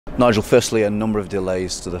Nigel, firstly, a number of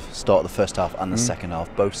delays to the start of the first half and the second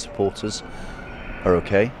half. Both supporters are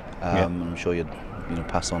okay. I'm sure you'd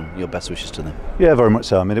pass on your best wishes to them. Yeah, very much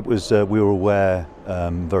so. I mean, it was we were aware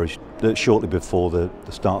shortly before the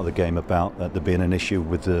start of the game about there being an issue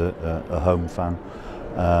with a home fan,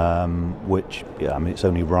 which, yeah, I mean, it's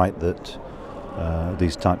only right that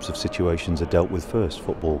these types of situations are dealt with first.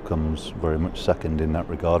 Football comes very much second in that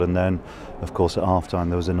regard. And then, of course, at half-time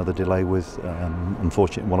there was another delay with,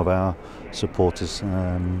 unfortunately, one of our supporters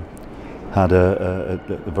had a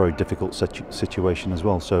very difficult situation as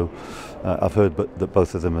well. So I've heard that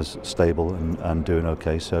both of them are stable and doing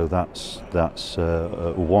okay. So that's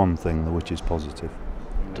one thing which is positive.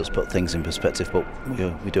 It does put things in perspective, but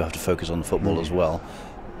we do have to focus on the football as well.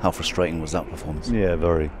 How frustrating was that performance? Yeah,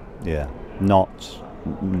 very. Yeah, not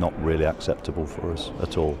really acceptable for us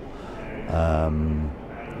at all.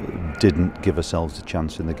 Didn't give ourselves a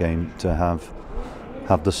chance in the game to have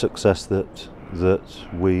the success that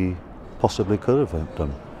we possibly could have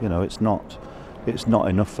done. You know, it's not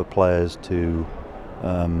enough for players to,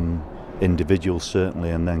 individuals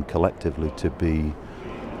certainly, and then collectively to be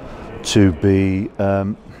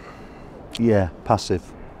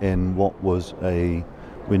passive in what was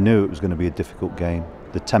we knew it was going to be a difficult game.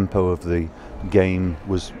 The tempo of the game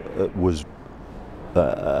we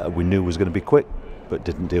knew was going to be quick, but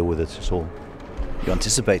didn't deal with it at all. You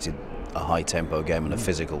anticipated a high tempo game and a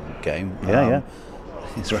physical game. Yeah.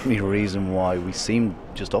 Is there any reason why we seemed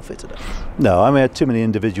just off it today? No, I mean, I had too many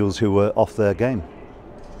individuals who were off their game.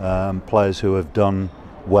 Players who have done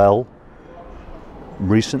well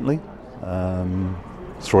recently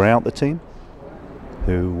throughout the team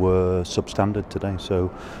who were substandard today.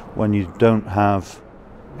 So when you don't have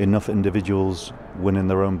enough individuals winning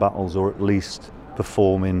their own battles, or at least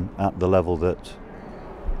performing at the level that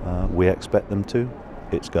we expect them to,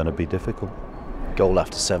 it's going to be difficult. Goal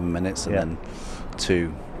after 7 minutes, and then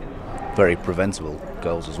two very preventable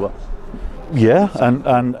goals as well. Yeah,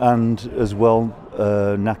 and as well,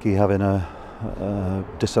 Naki having a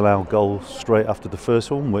disallowed goal straight after the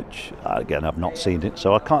first one, which again I've not seen it,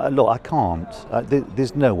 so I can't. Look, I can't.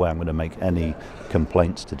 There's no way I'm going to make any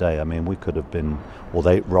complaints today. I mean, we could have been, or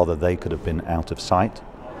they could have been out of sight.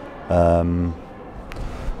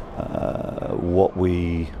 What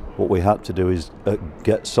we had to do is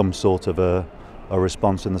get some sort of a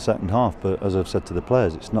response in the second half. But as I've said to the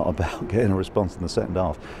players, it's not about getting a response in the second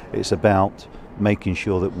half. It's about making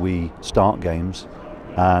sure that we start games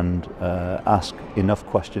and ask enough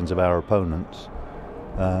questions of our opponents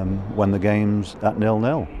when the game's at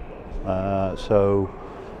 0-0. So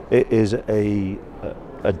it is a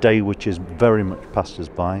day which is very much passed us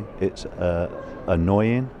by. It's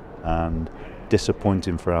annoying and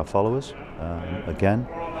disappointing for our followers, again,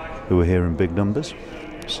 who are here in big numbers.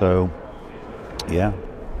 So, yeah,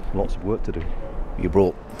 lots of work to do. You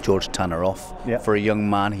brought George Tanner off. For a young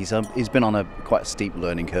man. He's been on quite a steep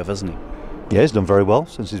learning curve, hasn't he? Yeah, he's done very well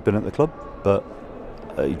since he's been at the club, but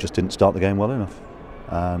he just didn't start the game well enough,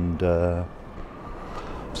 and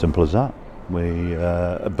simple as that.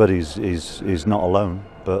 But he's not alone,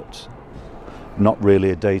 but not really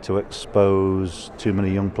a day to expose too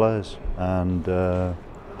many young players, and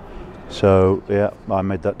so yeah, I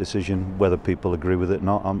made that decision. Whether people agree with it or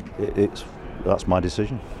not, that's my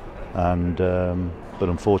decision, and but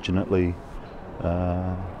unfortunately.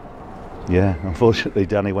 Unfortunately,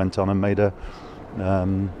 Danny went on and made a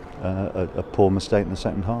poor mistake in the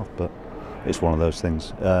second half. But it's one of those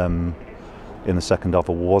things. In the second half,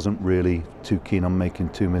 I wasn't really too keen on making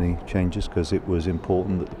too many changes because it was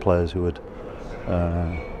important that the players who had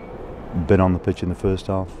been on the pitch in the first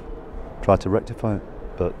half tried to rectify it.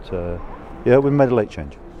 But we made a late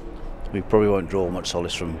change. We probably won't draw much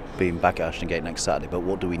solace from being back at Ashton Gate next Saturday, but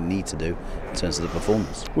what do we need to do in terms of the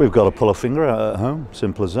performance? We've got to pull a finger out at home,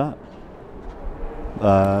 simple as that.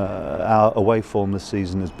 Our away form this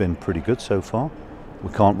season has been pretty good so far. We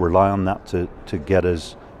can't rely on that to get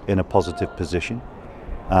us in a positive position,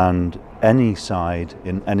 and any side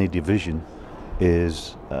in any division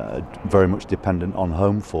is very much dependent on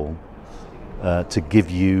home form to give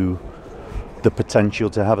you the potential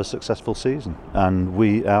to have a successful season, and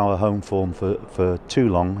our home form for too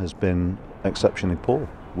long has been exceptionally poor.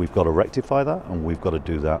 We've got to rectify that, and we've got to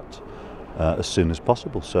do that as soon as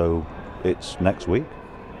possible. So it's next week.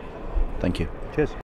 Thank you. Cheers.